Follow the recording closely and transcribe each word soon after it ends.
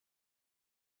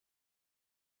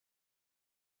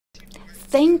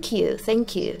Thank you,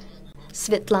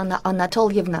 Svetlana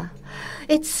Anatolyevna.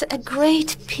 It's a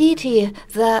great pity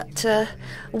that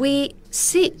we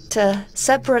sit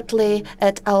separately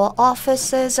at our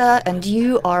offices and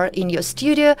you are in your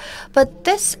studio, but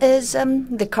this is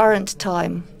the current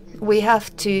time. We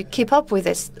have to keep up with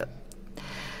this.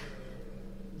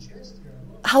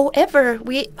 However,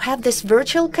 we have this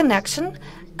virtual connection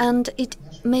and it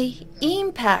may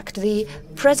impact the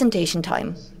presentation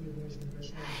time.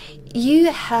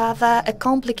 You have a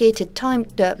complicated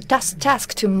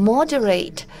task to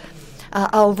moderate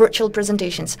our virtual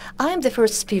presentations. I am the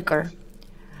first speaker.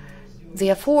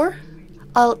 Therefore,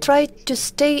 I'll try to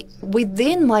stay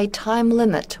within my time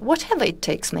limit, whatever it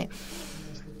takes me.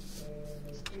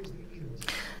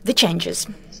 The changes.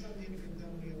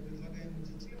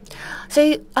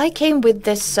 So I came with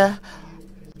this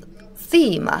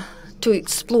theme to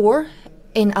explore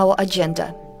in our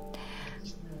agenda.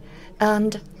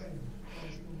 And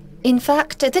in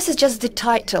fact, this is just the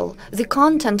title. The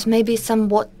content may be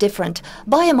somewhat different.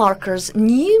 Biomarkers,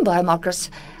 new biomarkers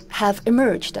have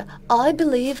emerged. I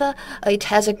believe it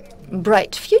has a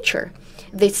bright future,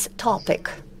 this topic.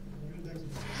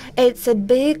 It's a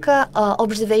big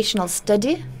observational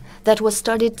study that was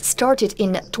started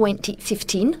in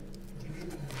 2015.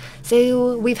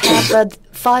 So we've had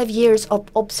 5 years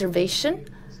of observation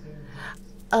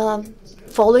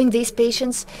following these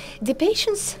patients. The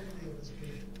patients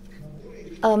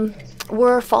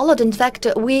were followed. In fact,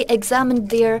 we examined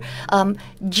their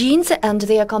genes and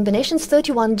their combinations,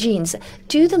 31 genes.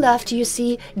 To the left, you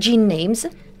see gene names,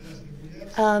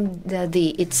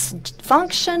 its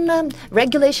function,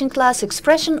 regulation class,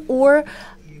 expression, or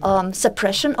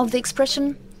suppression of the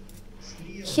expression.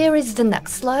 Here is the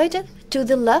next slide. To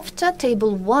the left,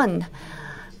 table 1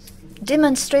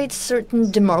 demonstrates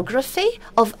certain demography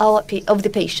of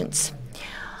the patients.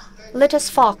 Let us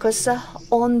focus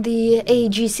on the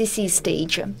AGCC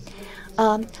stage.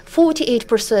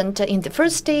 48% in the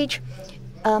first stage,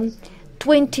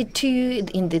 22%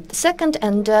 in the second,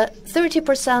 and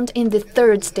 30% in the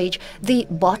third stage. The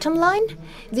bottom line,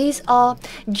 these are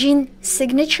gene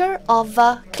signature of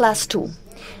class 2.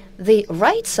 The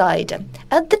right side,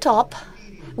 at the top,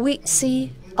 we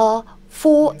see 4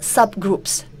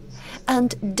 subgroups.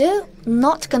 And do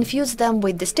not confuse them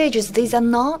with the stages. These are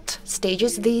not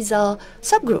stages, these are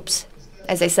subgroups,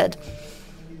 as I said.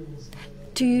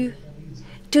 To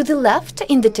the left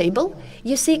in the table,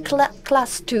 you see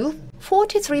class 2,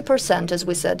 43%, as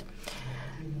we said.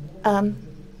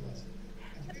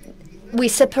 We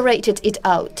separated it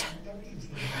out.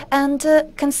 And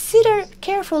consider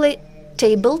carefully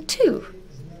table 2.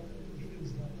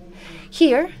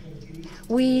 Here,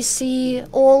 we see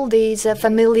all these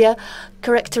familiar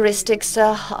characteristics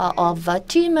of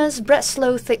tumors: breast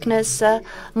slough thickness,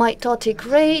 mitotic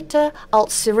rate,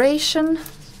 ulceration,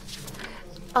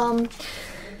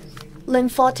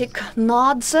 lymphatic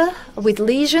nodes with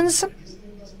lesions.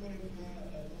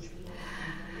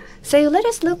 So let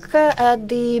us look at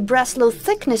the breast slough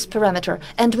thickness parameter,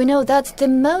 and we know that's the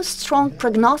most strong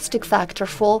prognostic factor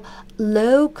for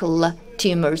local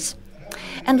tumors.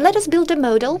 And let us build a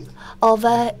model of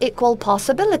equal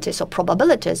possibilities or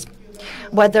probabilities,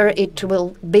 whether it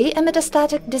will be a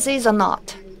metastatic disease or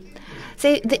not.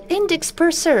 So the index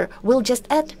per se will just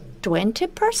add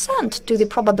 20% to the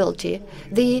probability.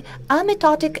 The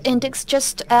amitotic index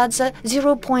just adds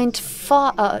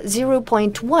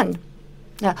 0.1,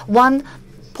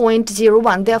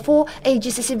 1.01. Therefore,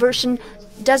 AGCC version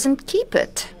doesn't keep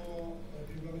it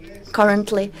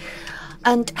currently.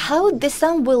 And how this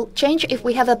sum will change if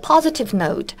we have a positive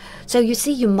node. So you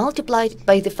see, you multiply it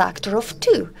by the factor of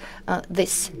 2,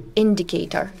 this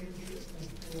indicator.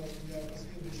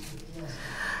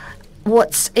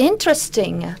 What's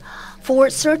interesting, for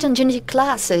certain genetic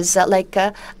classes like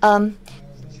 1b,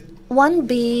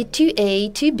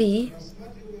 2a, 2b,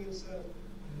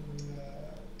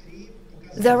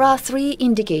 there are 3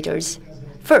 indicators.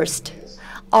 First,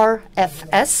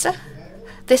 RFS.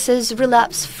 This is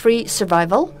relapse-free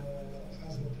survival.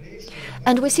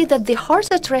 And we see that the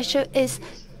hazard ratio is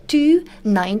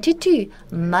 292,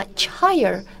 much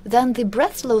higher than the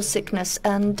breast slough thickness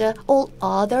and all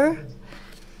other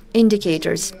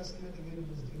indicators.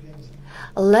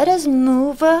 Let us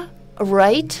move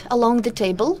right along the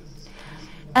table,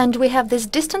 and we have this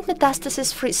distant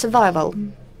metastasis-free survival.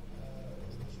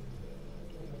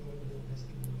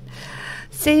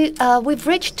 So we've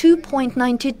reached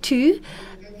 2.92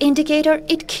 indicator.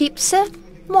 It keeps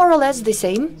more or less the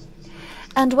same.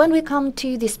 And when we come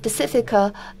to the specific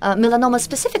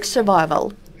melanoma-specific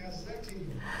survival,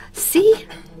 see,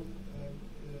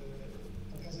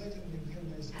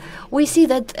 we see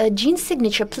that gene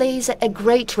signature plays a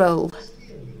great role.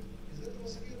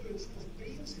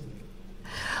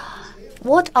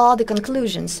 What are the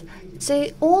conclusions? So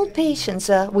all patients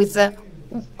with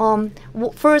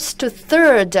first to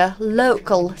third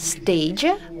local stage,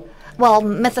 well,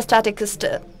 metastatic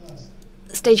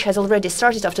stage has already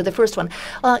started after the first one.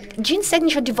 Gene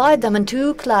signature divide them in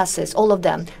two classes, all of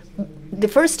them, the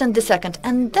first and the second,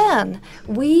 and then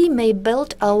we may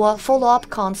build our follow-up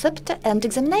concept and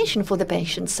examination for the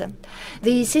patients.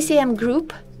 The CCM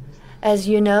group, as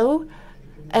you know,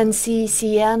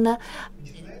 NCCN,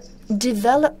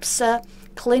 develops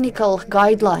clinical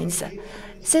guidelines.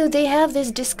 So they have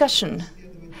this discussion.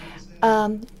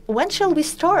 When shall we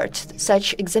start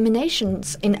such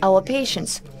examinations in our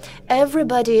patients?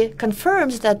 Everybody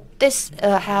confirms that this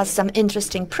has some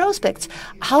interesting prospects.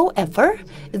 However,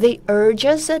 they urge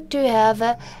us to have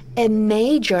a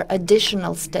major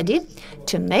additional study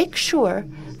to make sure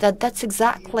that that's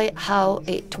exactly how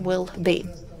it will be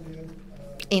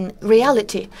in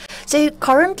reality. So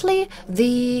currently,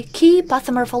 the key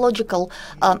pathomorphological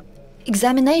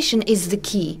examination is the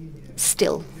key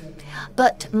still.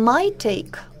 But my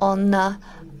take on the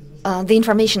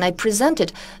information I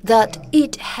presented, that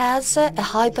it has a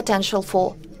high potential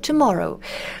for tomorrow.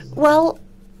 Well,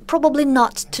 probably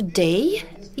not today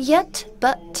yet,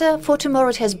 but for tomorrow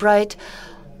it has bright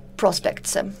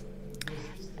prospects.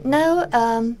 Now,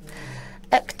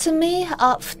 ectomy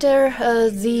after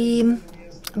the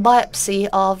biopsy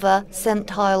of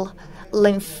sentinel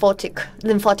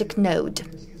lymphatic node.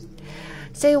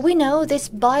 So we know this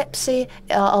biopsy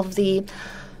of the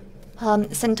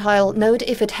sentinel node,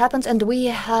 if it happens and we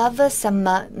have some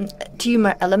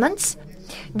tumor elements,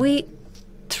 we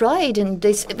tried in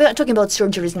this, we're talking about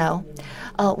surgeries now,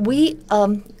 we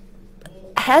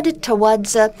headed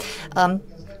towards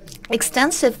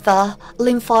extensive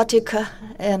lymphatic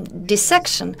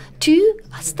dissection. Two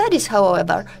studies,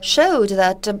 however, showed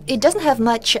that it doesn't have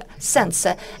much sense.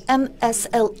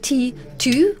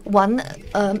 MSLT2, one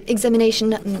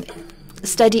examination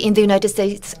study in the United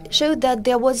States, showed that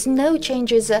there was no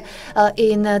changes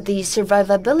in the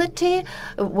survivability,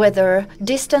 whether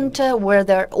distant,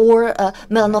 whether or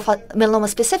melanoma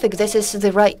specific. This is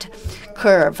the right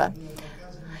curve.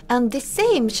 And the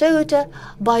same showed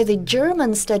by the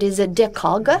German studies,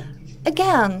 DECOG,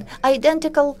 again,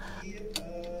 identical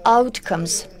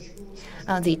outcomes,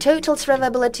 the total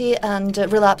survivability and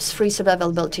relapse-free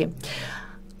survivability,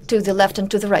 to the left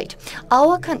and to the right.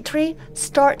 Our country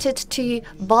started to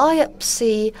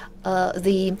biopsy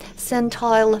the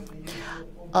sentinel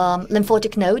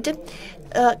lymphatic node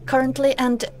currently,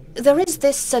 and there is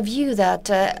this view that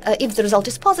if the result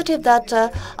is positive, that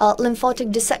lymphatic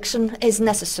dissection is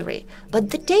necessary. But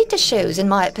the data shows, in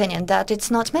my opinion, that it's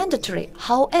not mandatory.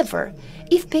 However,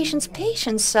 if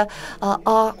patients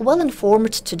are well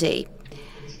informed today,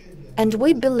 and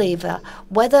we believe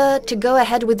whether to go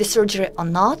ahead with the surgery or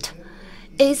not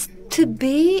is to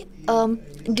be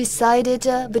decided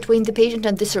between the patient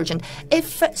and the surgeon.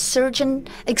 If surgeon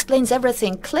explains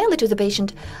everything clearly to the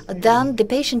patient, then the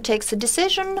patient takes a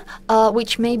decision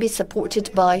which may be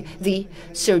supported by the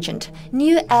surgeon.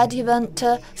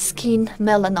 Neoadjuvant skin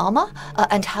melanoma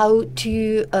and how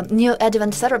to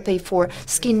neoadjuvant therapy for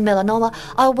skin melanoma,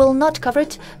 I will not cover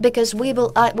it because we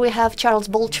have Charles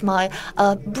Bolch, my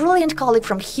brilliant colleague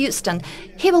from Houston.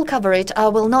 He will cover it. I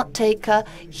will not take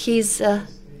his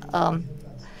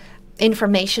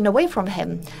information away from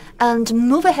him and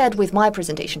move ahead with my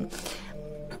presentation.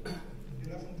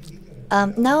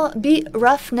 Now,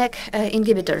 BRAF/MEK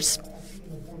inhibitors.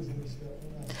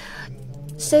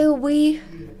 So we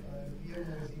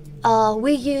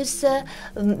use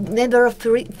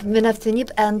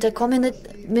nevirafenib and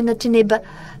comitinib,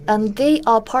 and they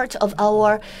are part of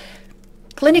our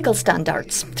clinical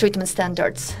standards, treatment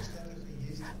standards.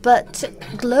 But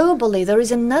globally, there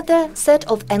is another set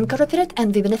of encorafenib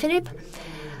and vimizimab,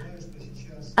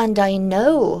 and I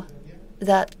know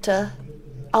that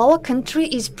our country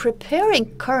is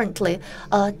preparing currently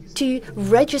to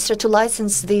register to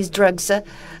license these drugs.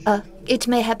 It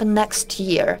may happen next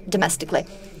year domestically.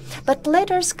 But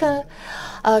let us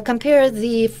compare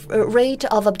the rate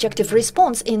of objective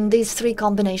response in these three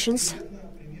combinations.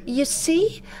 You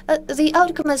see, the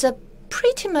outcome is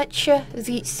pretty much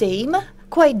the same.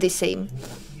 Quite the same.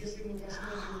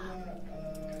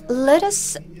 Let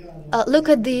us look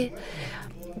at the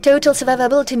total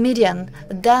survivability median.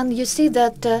 Then you see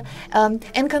that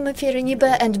encorafenib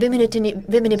and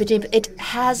vimizimab, it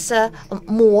has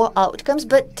more outcomes,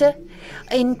 but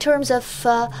in terms of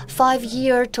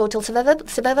 5-year total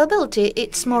survivability,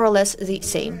 it's more or less the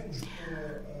same.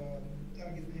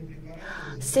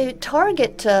 So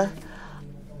target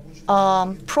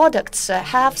products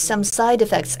have some side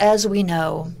effects, as we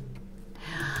know.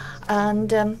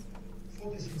 And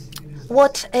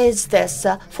what is this?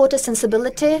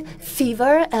 Photosensibility,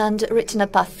 fever, and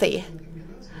retinopathy.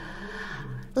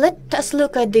 Let us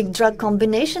look at the drug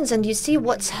combinations, and you see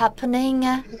what's happening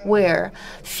where.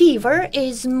 Fever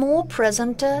is more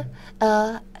present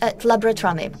at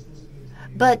laboratory,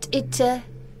 but it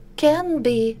can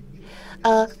be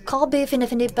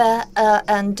carbidopa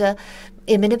and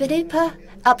iminibinib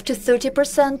up to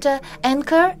 30%,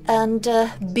 Anchor and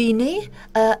Bini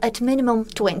at minimum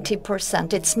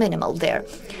 20%. It's minimal there.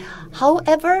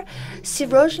 However,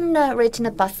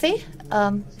 seroretinopathy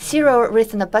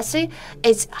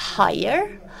is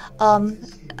higher,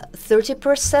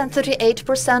 30%,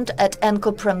 38% at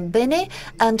encoprambini,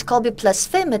 and Colby plus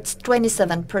Fim it's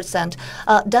 27%.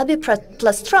 Dabi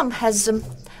plus Trump has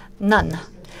none.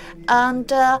 And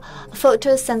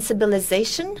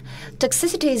photosensibilization,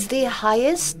 toxicity is the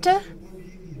highest,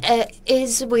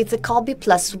 is with the Colby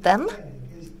plus them,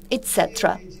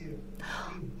 etc.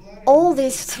 All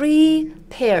these three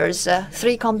pairs,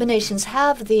 three combinations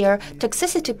have their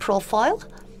toxicity profile,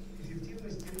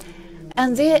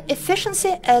 and their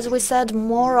efficiency, as we said,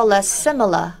 more or less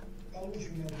similar.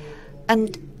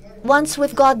 And once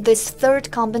we've got this third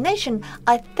combination,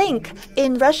 I think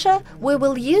in Russia we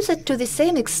will use it to the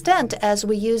same extent as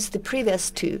we used the previous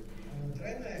two.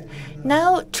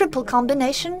 Now, triple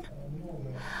combination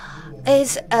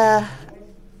is a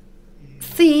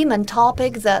theme and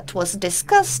topic that was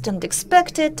discussed and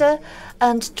expected,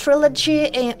 and Trilogy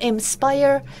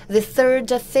inspire the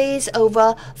third phase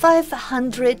over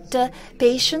 500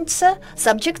 patients,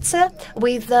 subjects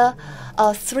with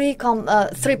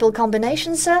triple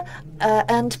combinations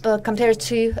and compared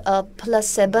to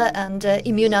placebo and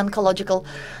immuno-oncological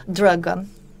drug.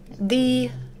 The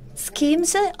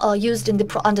schemes are used in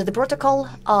under the protocol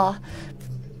are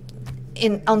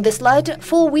on the slide.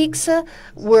 4 weeks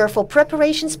were for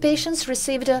preparations. Patients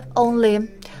received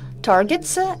only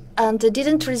targets and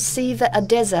didn't receive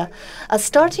ADESA.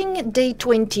 Starting day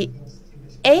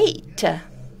 28,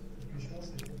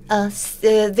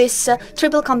 this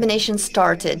triple combination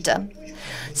started.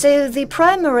 So the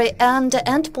primary and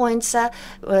endpoints,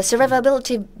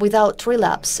 survivability without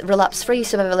relapse, relapse-free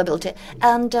survivability,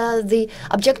 and the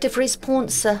objective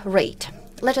response rate.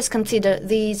 Let us consider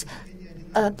these.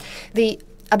 The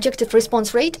objective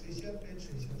response rate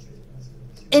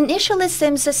initially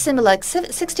seems similar, like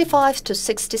 65 to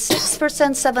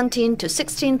 66%, 17 to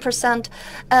 16%,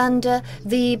 and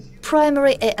the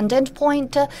primary and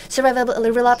endpoint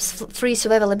relapse-free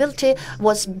survivability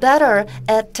was better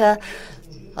at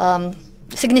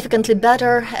significantly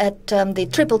better at the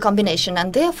triple combination,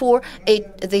 and therefore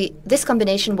this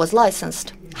combination was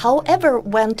licensed. However,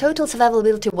 when total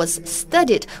survivability was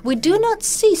studied, we do not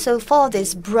see so far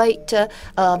this bright,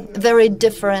 very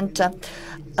different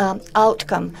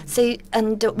outcome. So,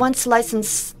 and once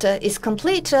licensed is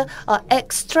complete,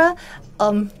 extra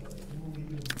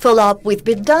follow-up will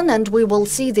be done, and we will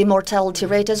see the mortality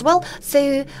rate as well.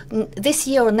 So this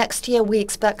year or next year, we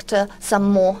expect some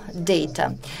more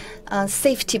data.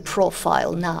 Safety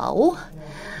profile now.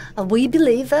 We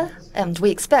believe and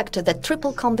we expect that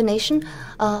triple combination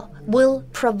will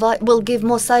give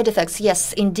more side effects.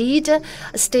 Yes, indeed,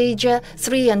 stage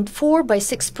 3 and 4 by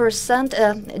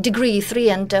 6%, degree 3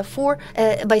 and 4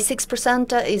 by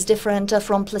 6% is different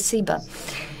from placebo.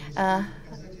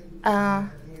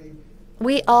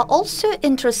 We are also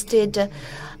interested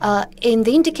in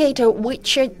the indicator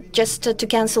which just to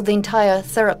cancel the entire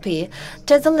therapy.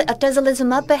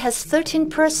 Atezolizumab has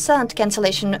 13%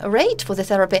 cancellation rate for the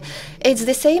therapy. It's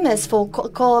the same as for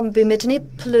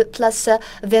cobimetinib plus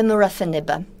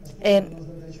vemurafenib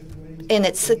in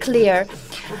its clear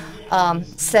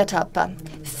setup.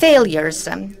 Failures.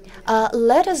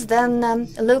 Let us then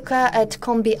look at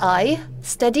Combi-I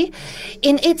study.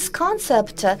 In its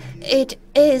concept, it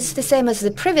is the same as the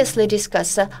previously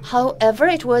discussed. However,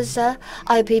 it was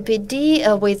IPPD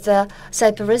with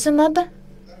cyparizumab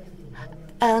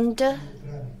and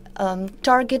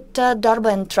target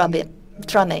DARBA and TRAME.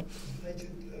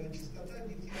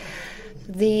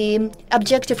 The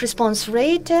objective response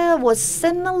rate was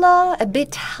similar, a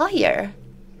bit higher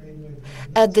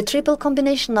at the triple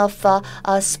combination of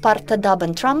Sparta, DAB,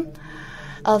 and TRAM.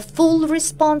 Full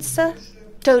response,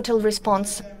 total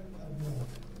response,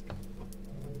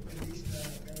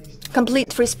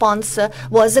 complete response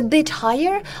was a bit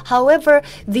higher. However,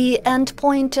 the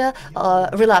endpoint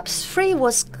relapse-free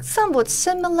was somewhat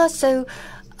similar, so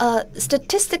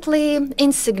statistically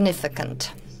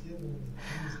insignificant.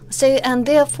 And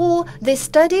therefore, this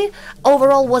study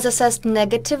overall was assessed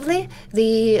negatively.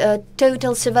 The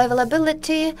total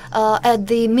survivability at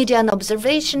the median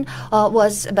observation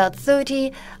was about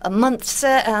 30 months,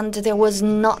 and there was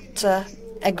not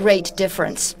a great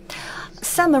difference.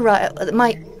 Summarize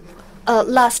my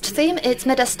last theme. It's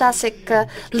metastatic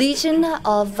lesion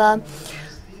of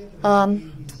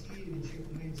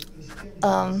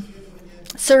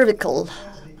cervical.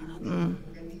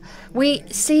 We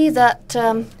see that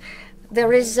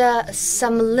there is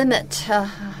some limit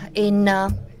in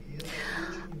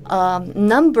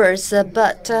numbers,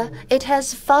 but it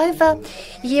has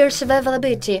 5-year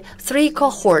survivability, 3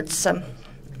 cohorts.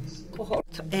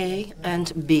 Cohort A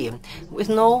and B, with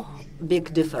no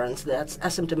big difference. That's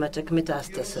asymptomatic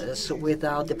metastasis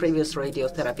without the previous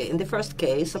radiotherapy. In the first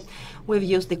case, we've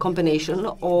used the combination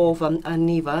of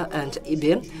niva and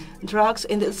ibi drugs.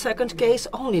 In the second case,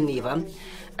 only niva.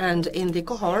 And in the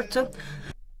cohort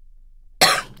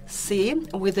C,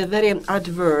 with a very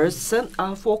adverse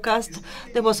forecast,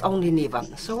 there was only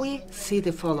niva. So we see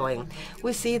the following.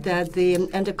 We see that the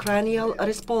endocranial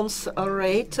response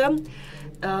rate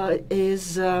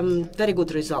is very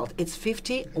good result. It's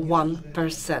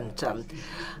 51%.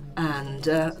 And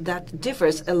that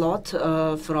differs a lot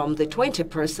from the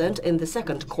 20% in the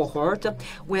second cohort,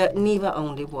 where niva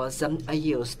only was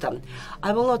used.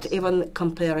 I will not even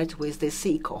compare it with the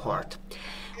C cohort.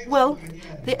 Well,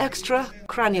 the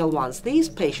extracranial ones, these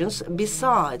patients,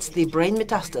 besides the brain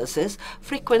metastasis,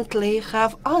 frequently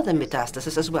have other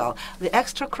metastases as well, the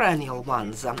extracranial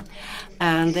ones.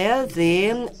 And there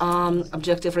the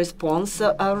objective response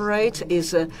rate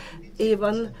is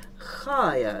even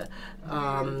higher.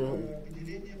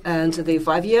 And the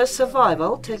 5-year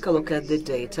survival, take a look at the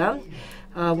data,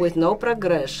 with no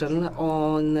progression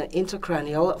on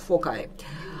intracranial foci.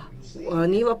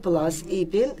 Niva plus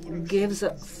ipi gives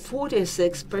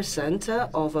 46%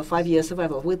 of a 5-year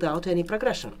survival without any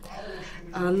progression.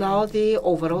 Now the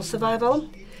overall survival,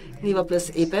 niva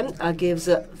plus ipi gives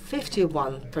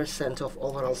 51% of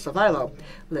overall survival.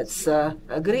 Let's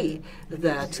agree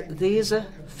that these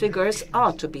figures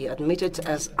are to be admitted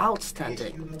as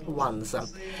outstanding ones.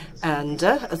 And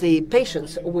the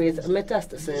patients with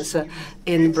metastasis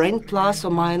in brain plus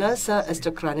or minus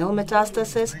extracranial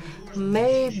metastasis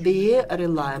may be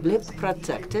reliably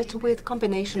protected with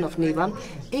combination of niva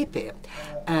ipi.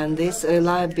 And this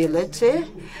reliability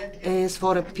is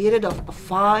for a period of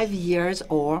 5 years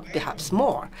or perhaps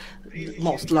more,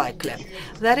 most likely.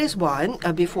 That is why,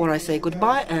 before I say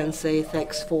goodbye and say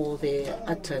thanks for the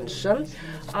attention,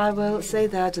 I will say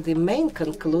that the main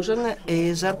conclusion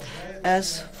is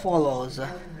as follows.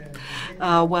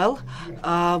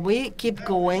 We keep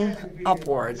going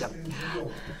upward.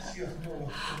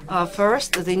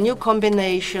 First, the new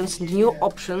combinations, new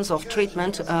options of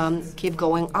treatment keep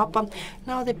going up.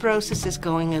 Now the process is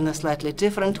going in a slightly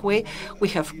different way. We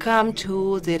have come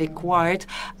to the required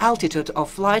altitude of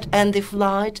flight, and the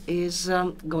flight is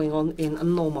going on in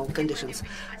normal conditions.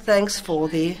 Thanks for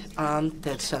the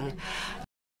attention.